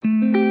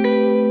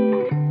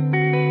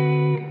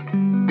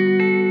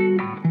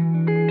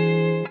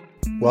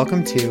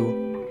Welcome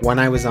to When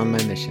I Was on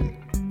My Mission,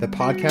 the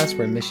podcast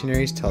where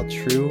missionaries tell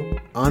true,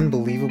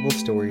 unbelievable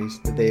stories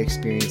that they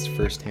experienced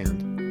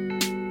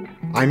firsthand.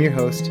 I'm your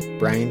host,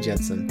 Bryan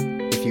Jensen.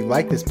 If you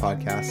like this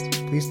podcast,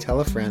 please tell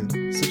a friend,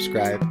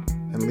 subscribe,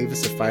 and leave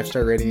us a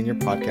 5-star rating in your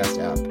podcast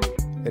app.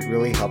 It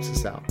really helps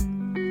us out.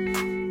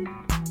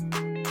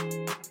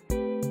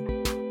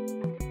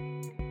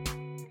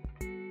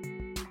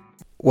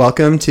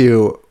 Welcome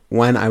to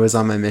When I Was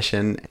on My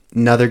Mission.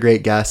 Another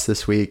great guest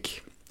this week.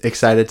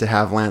 Excited to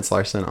have Lance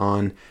Larson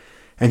on.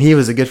 And he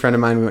was a good friend of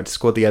mine. We went to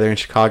school together in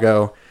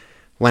Chicago.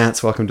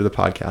 Lance, welcome to the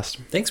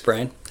podcast. Thanks,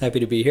 Bryan. Happy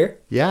to be here.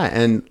 Yeah,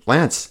 and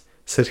Lance,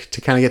 so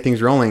to kind of get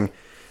things rolling,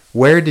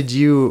 where did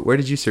you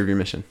serve your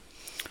mission?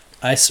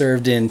 I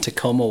served in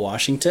Tacoma,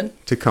 Washington.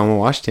 Tacoma,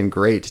 Washington.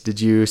 Great. Did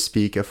you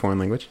speak a foreign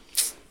language?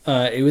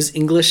 It was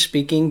English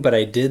speaking, but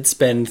I did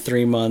spend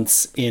 3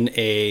 months in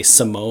a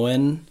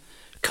Samoan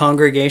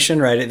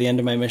congregation right at the end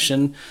of my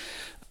mission.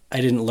 I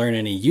didn't learn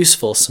any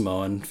useful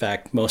Samoan. In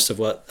fact, most of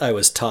what I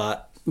was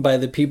taught by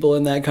the people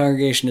in that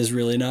congregation is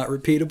really not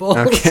repeatable.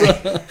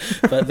 Okay.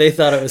 But they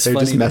thought it was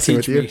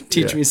funny to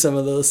teach me some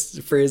of those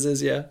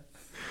phrases. Yeah.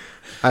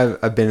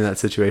 I've been in that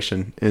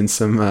situation in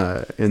some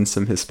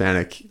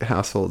Hispanic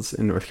households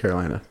in North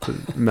Carolina,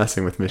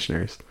 messing with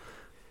missionaries.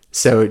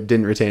 So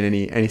didn't retain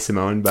any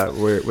Samoan, but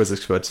was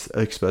exposed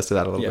to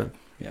that a little bit.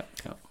 Yeah.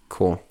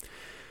 Cool.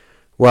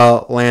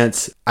 Well,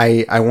 Lance,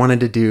 I wanted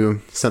to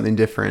do something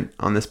different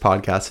on this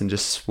podcast and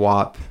just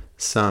swap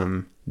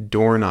some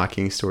door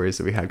knocking stories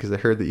that we had, because I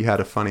heard that you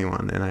had a funny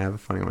one and I have a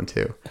funny one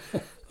too.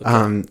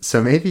 Okay.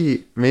 So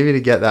maybe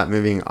to get that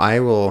moving,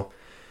 I'll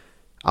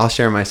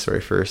share my story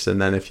first, and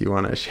then if you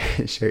want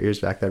to share yours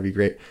back, that'd be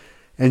great.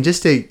 And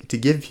just to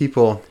give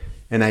people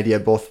an idea,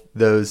 both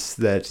those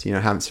that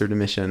haven't served a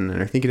mission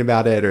and are thinking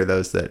about it, or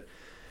those that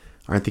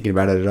aren't thinking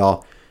about it at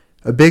all.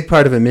 A big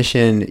part of a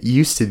mission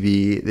used to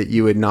be that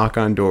you would knock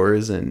on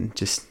doors and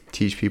just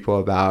teach people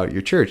about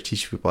your church,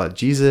 teach people about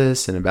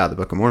Jesus and about the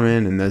Book of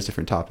Mormon and those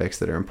different topics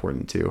that are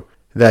important to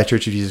the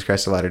Church of Jesus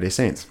Christ of Latter-day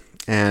Saints.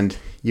 And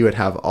you would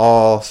have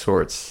all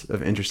sorts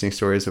of interesting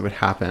stories that would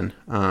happen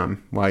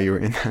while you were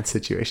in that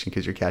situation,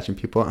 because you're catching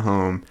people at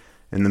home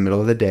in the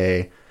middle of the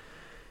day,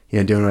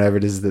 doing whatever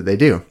it is that they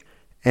do.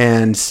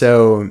 And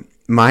so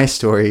my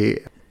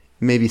story,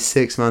 maybe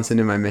 6 months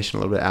into my mission,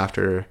 a little bit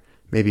after,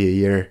 maybe a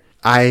year,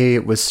 I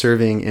was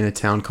serving in a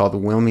town called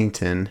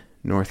Wilmington,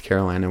 North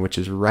Carolina, which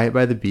is right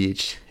by the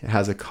beach. It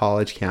has a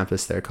college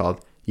campus there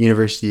called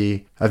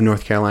University of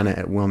North Carolina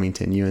at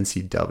Wilmington,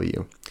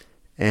 UNCW.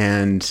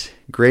 And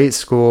great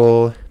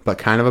school, but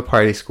kind of a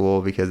party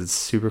school because it's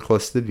super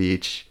close to the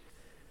beach.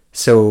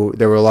 So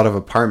there were a lot of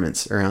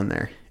apartments around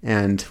there.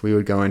 And we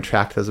would go and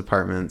track those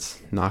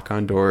apartments, knock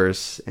on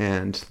doors,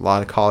 and a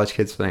lot of college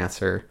kids would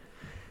answer.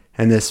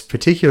 And this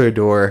particular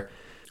door,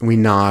 we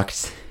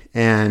knocked,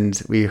 and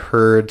we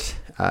heard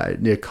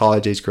a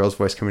college-age girl's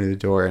voice coming to the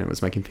door, and it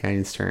was my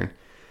companion's turn.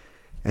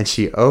 And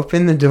she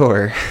opened the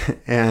door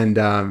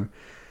and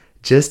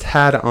just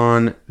had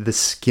on the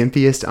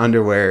skimpiest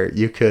underwear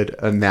you could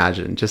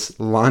imagine, just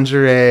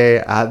lingerie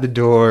at the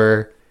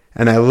door.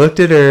 And I looked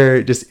at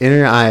her just in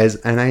her eyes,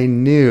 and I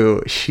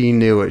knew she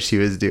knew what she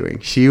was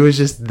doing. She was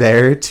just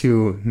there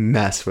to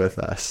mess with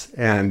us.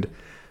 And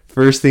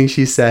first thing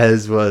she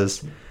says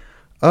was,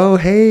 "Oh,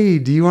 hey,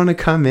 do you want to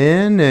come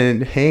in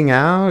and hang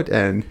out?"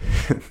 And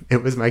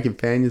it was my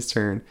companion's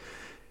turn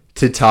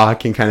to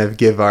talk and kind of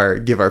give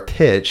our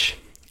pitch.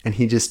 And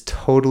he just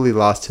totally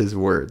lost his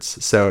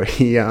words. So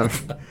he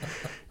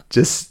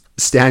just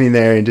standing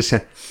there and just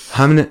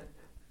humming,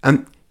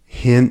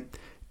 him,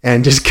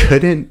 and just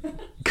couldn't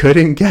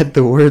get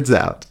the words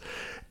out.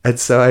 And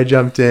so I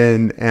jumped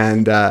in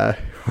and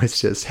was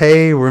just,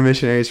 "Hey, we're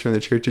missionaries from the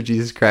Church of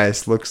Jesus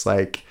Christ. Looks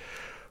like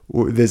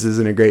this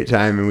isn't a great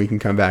time, and we can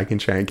come back and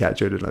try and catch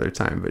it another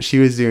time." But she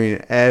was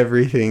doing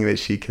everything that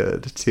she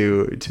could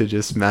to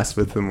just mess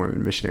with the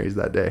Mormon missionaries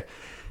that day.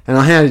 And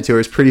I'll hand it to her.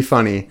 It's pretty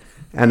funny.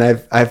 And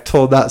I've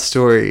told that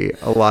story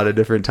a lot of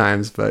different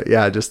times, but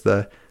yeah, just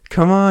the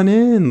 "come on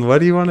in, what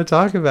do you want to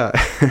talk about?"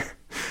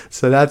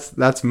 So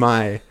that's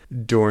my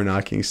door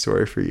knocking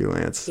story for you,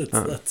 Lance.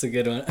 That's a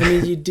good one. I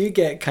mean, you do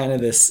get kind of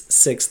this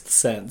sixth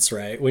sense,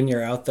 right? When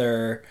you're out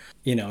there,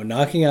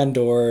 knocking on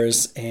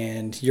doors,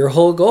 and your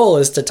whole goal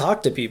is to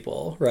talk to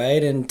people,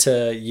 right? And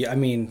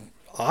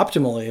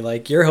optimally,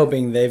 like, you're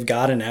hoping they've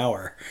got an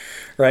hour,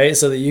 right?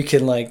 So that you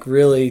can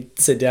really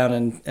sit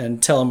down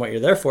and tell them what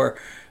you're there for.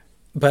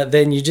 But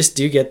then you just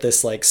do get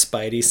this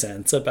spidey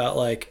sense about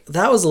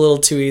that was a little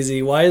too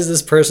easy. Why is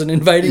this person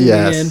inviting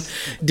me in?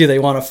 Do they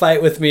want to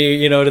fight with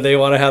me? Do they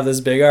want to have this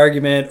big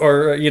argument,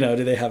 or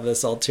do they have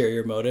this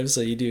ulterior motive?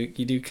 So you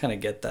do kind of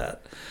get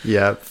that.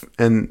 Yeah.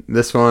 And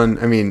this one,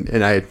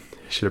 and I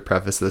should have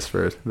prefaced this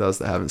for those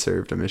that haven't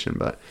served a mission,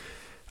 but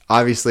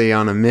obviously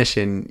on a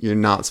mission, you're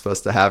not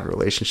supposed to have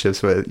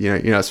relationships with, you're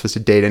not supposed to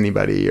date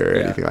anybody or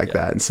anything like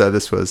that. And so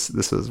this was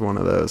one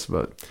of those,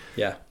 but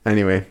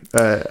anyway,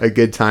 a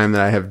good time that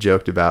I have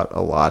joked about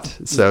a lot.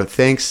 So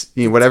thanks,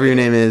 whatever your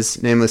name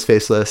is, nameless,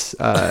 faceless,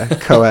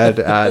 co-ed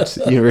at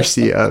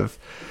University of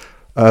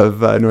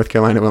North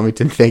Carolina,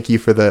 Wilmington. Thank you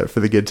for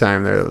the good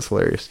time there. That was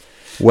hilarious.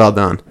 Well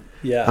done.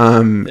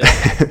 Yeah.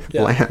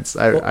 Yeah. Lance,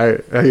 I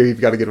hear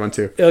you've got a good one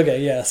too.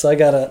 Okay, yeah. So I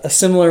got a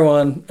similar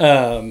one,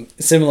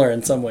 similar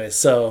in some ways.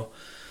 So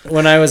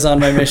when I was on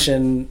my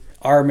mission,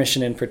 our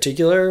mission in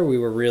particular, we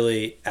were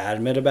really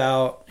adamant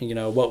about,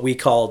 what we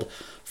called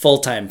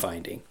full-time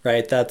finding,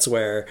 right? That's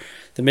where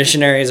the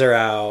missionaries are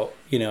out,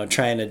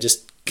 trying to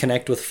just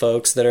connect with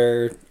folks that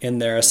are in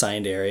their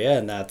assigned area,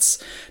 and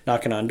that's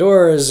knocking on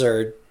doors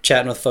or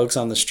chatting with folks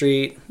on the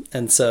street.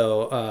 And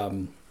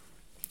so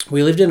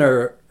we lived in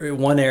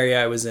one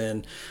area I was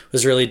in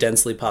was really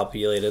densely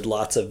populated,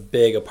 lots of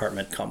big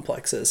apartment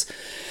complexes.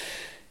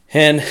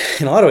 And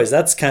in a lot of ways,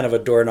 that's kind of a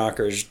door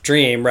knocker's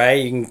dream, right?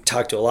 You can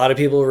talk to a lot of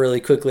people really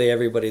quickly.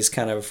 Everybody's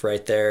kind of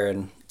right there.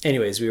 And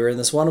anyways, we were in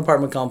this one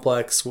apartment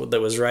complex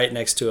that was right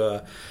next to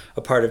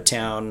a part of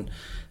town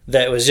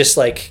that was just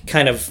like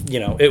kind of,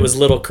 it was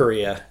Little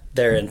Korea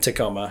there in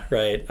Tacoma,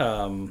 right?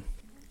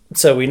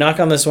 So we knock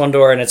on this one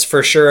door, and it's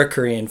for sure a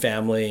Korean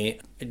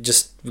family.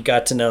 We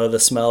got to know the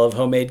smell of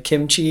homemade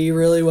kimchi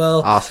really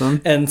well.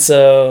 Awesome. And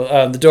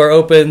so the door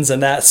opens,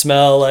 and that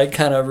smell like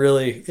kind of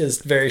really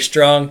is very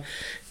strong.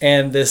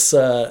 And this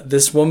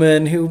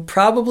woman who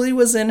probably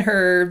was in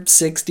her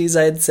 60s,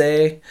 I'd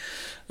say,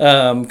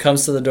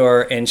 comes to the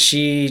door, and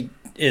she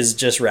is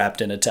just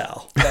wrapped in a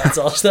towel. That's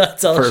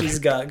all she's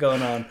got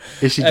going on.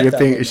 Is she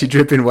dripping? Is she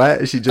dripping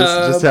wet? Is she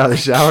just out of the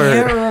shower? I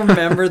can't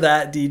remember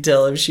that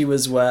detail if she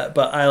was wet,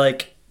 but I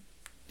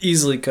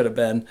easily could have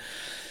been.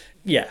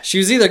 Yeah, she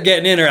was either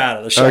getting in or out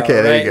of the shower.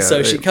 Okay, there you go.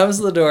 So she comes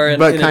to the door, and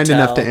but kind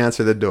enough to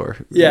answer the door.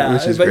 Yeah,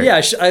 which is but great.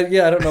 I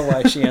don't know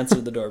why she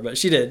answered the door, but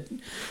she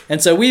did.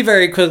 And so we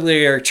very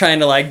quickly are trying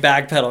to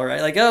backpedal,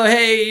 right? Like, oh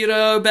hey,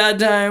 bad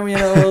time,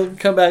 we'll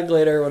come back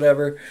later or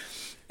whatever.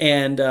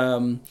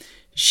 And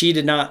she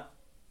did not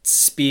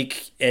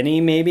speak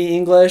any maybe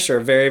English or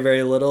very,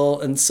 very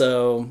little, and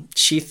so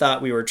she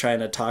thought we were trying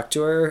to talk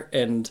to her,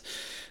 and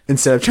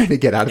instead of trying to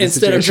get out of the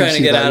situation, instead of trying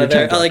to get out of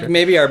there,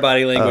 maybe our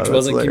body language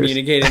wasn't hilarious.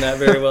 Communicating that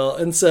very well,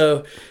 and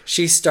so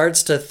she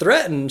starts to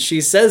threaten.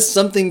 She says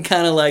something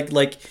kind of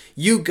like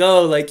you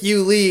go,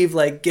 you leave,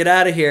 get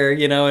out of here,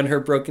 in her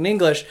broken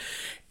English.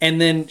 And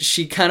then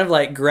she kind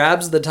of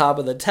grabs the top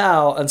of the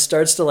towel and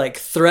starts to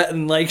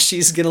threaten,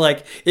 she's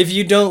gonna if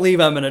you don't leave,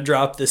 I'm gonna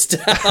drop this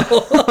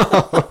towel.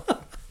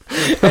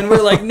 And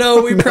we're like,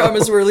 no, we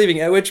promise we're leaving.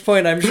 At which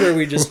point, I'm sure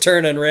we just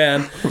turned and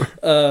ran.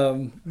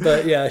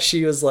 But yeah,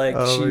 she was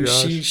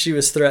she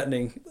was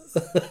threatening.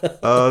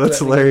 Oh, that's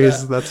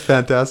hilarious. That's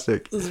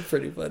fantastic. This is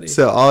pretty funny.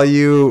 So all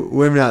you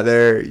women out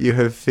there, you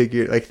have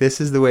figured this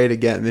is the way to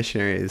get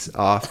missionaries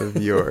off of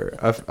your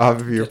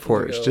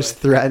porch. Just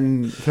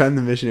threaten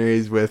the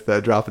missionaries with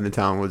dropping the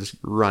towel, and we'll just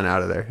run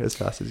out of there as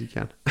fast as you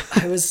can.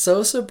 I was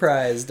so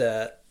surprised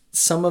at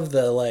some of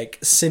the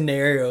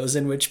scenarios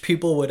in which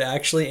people would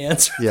actually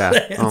answer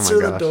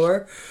the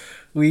door.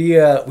 We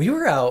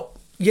were out,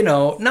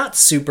 not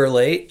super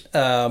late,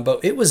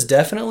 but it was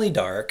definitely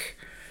dark.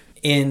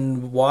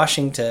 In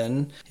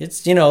Washington,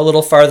 it's, a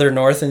little farther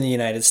north in the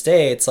United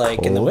States,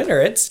 cold. In the winter,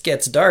 it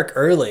gets dark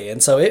early.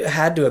 And so it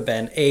had to have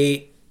been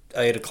 8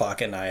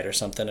 o'clock at night or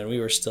something. And we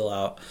were still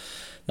out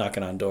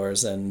knocking on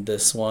doors. And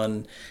this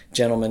one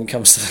gentleman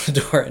comes to the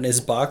door in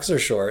his boxer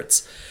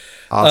shorts.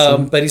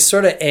 Awesome. But he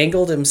sort of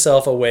angled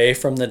himself away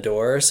from the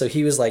door. So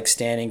he was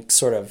standing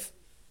sort of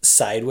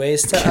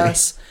sideways to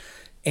us.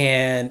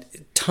 And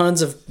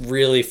tons of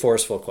really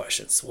forceful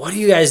questions. What are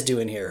you guys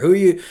doing here?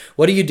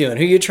 What are you doing?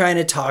 Who are you trying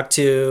to talk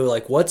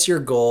to? What's your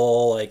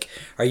goal?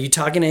 Are you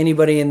talking to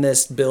anybody in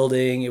this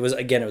building? It was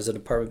an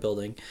apartment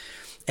building.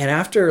 And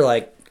after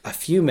a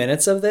few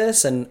minutes of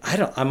this, and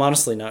I'm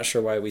honestly not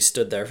sure why we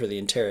stood there for the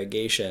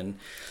interrogation.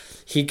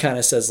 He kind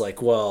of says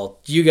well,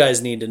 you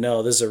guys need to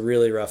know this is a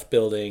really rough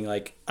building. I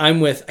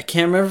can't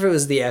remember if it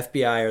was the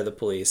FBI or the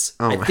police.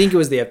 I think it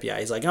was the FBI.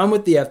 He's I'm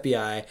with the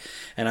FBI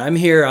and I'm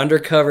here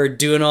undercover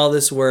doing all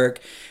this work.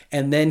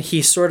 And then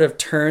he sort of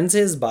turns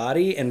his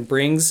body and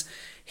brings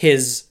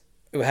it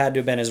had to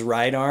have been his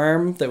right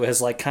arm that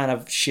was kind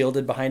of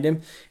shielded behind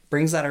him,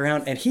 brings that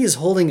around, and he's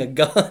holding a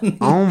gun.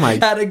 Oh my!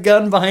 Had a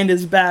gun behind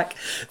his back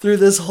through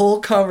this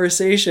whole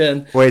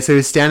conversation. Wait, so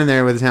he's standing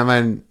there with his hand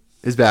behind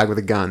his bag with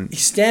a gun.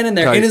 He's standing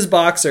there in his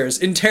boxers,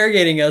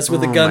 interrogating us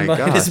with a gun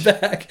behind his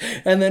back.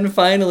 And then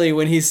finally,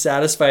 when he's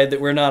satisfied that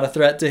we're not a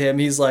threat to him,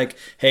 he's like,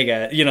 hey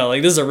guys,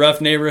 this is a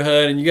rough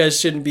neighborhood and you guys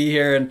shouldn't be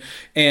here.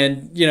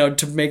 And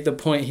to make the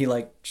point, he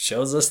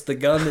shows us the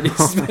gun that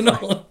he's been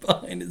holding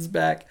behind his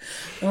back.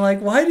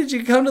 I'm why did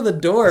you come to the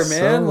door,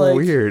 man? So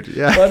weird.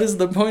 Yeah. What is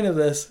the point of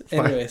this?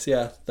 Anyways,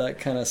 yeah, that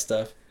kind of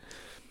stuff.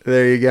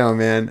 There you go,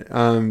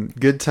 man.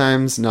 Good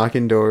times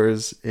knocking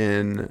doors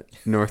in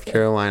North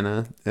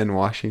Carolina and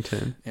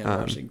Washington.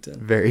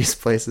 Various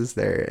places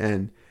there.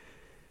 And,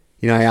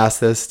 I ask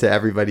this to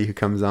everybody who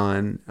comes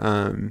on.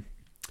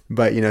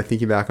 But,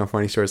 thinking back on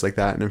funny stories like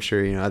that, and I'm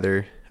sure,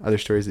 other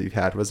stories that you've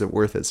had, was it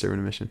worth it serving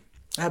a mission?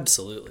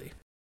 Absolutely.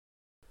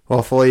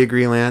 Well, fully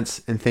agree,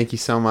 Lance. And thank you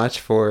so much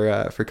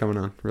for coming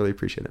on. Really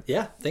appreciate it.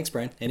 Yeah. Thanks,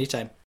 Bryan.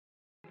 Anytime.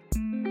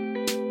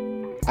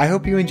 I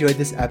hope you enjoyed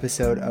this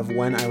episode of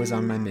When I Was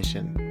on My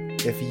Mission.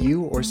 If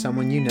you or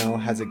someone you know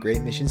has a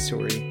great mission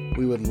story,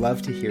 we would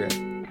love to hear it.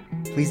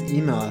 Please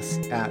email us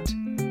at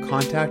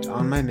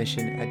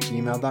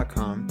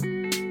contactonmymission@gmail.com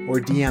or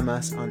DM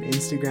us on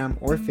Instagram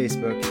or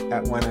Facebook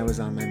at When I Was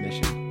on My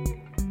Mission.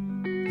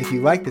 If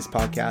you like this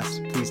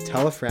podcast, please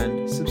tell a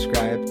friend,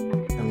 subscribe,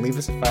 and leave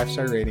us a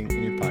 5-star rating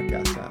in your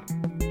podcast app.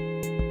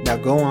 Now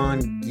go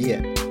on,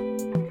 get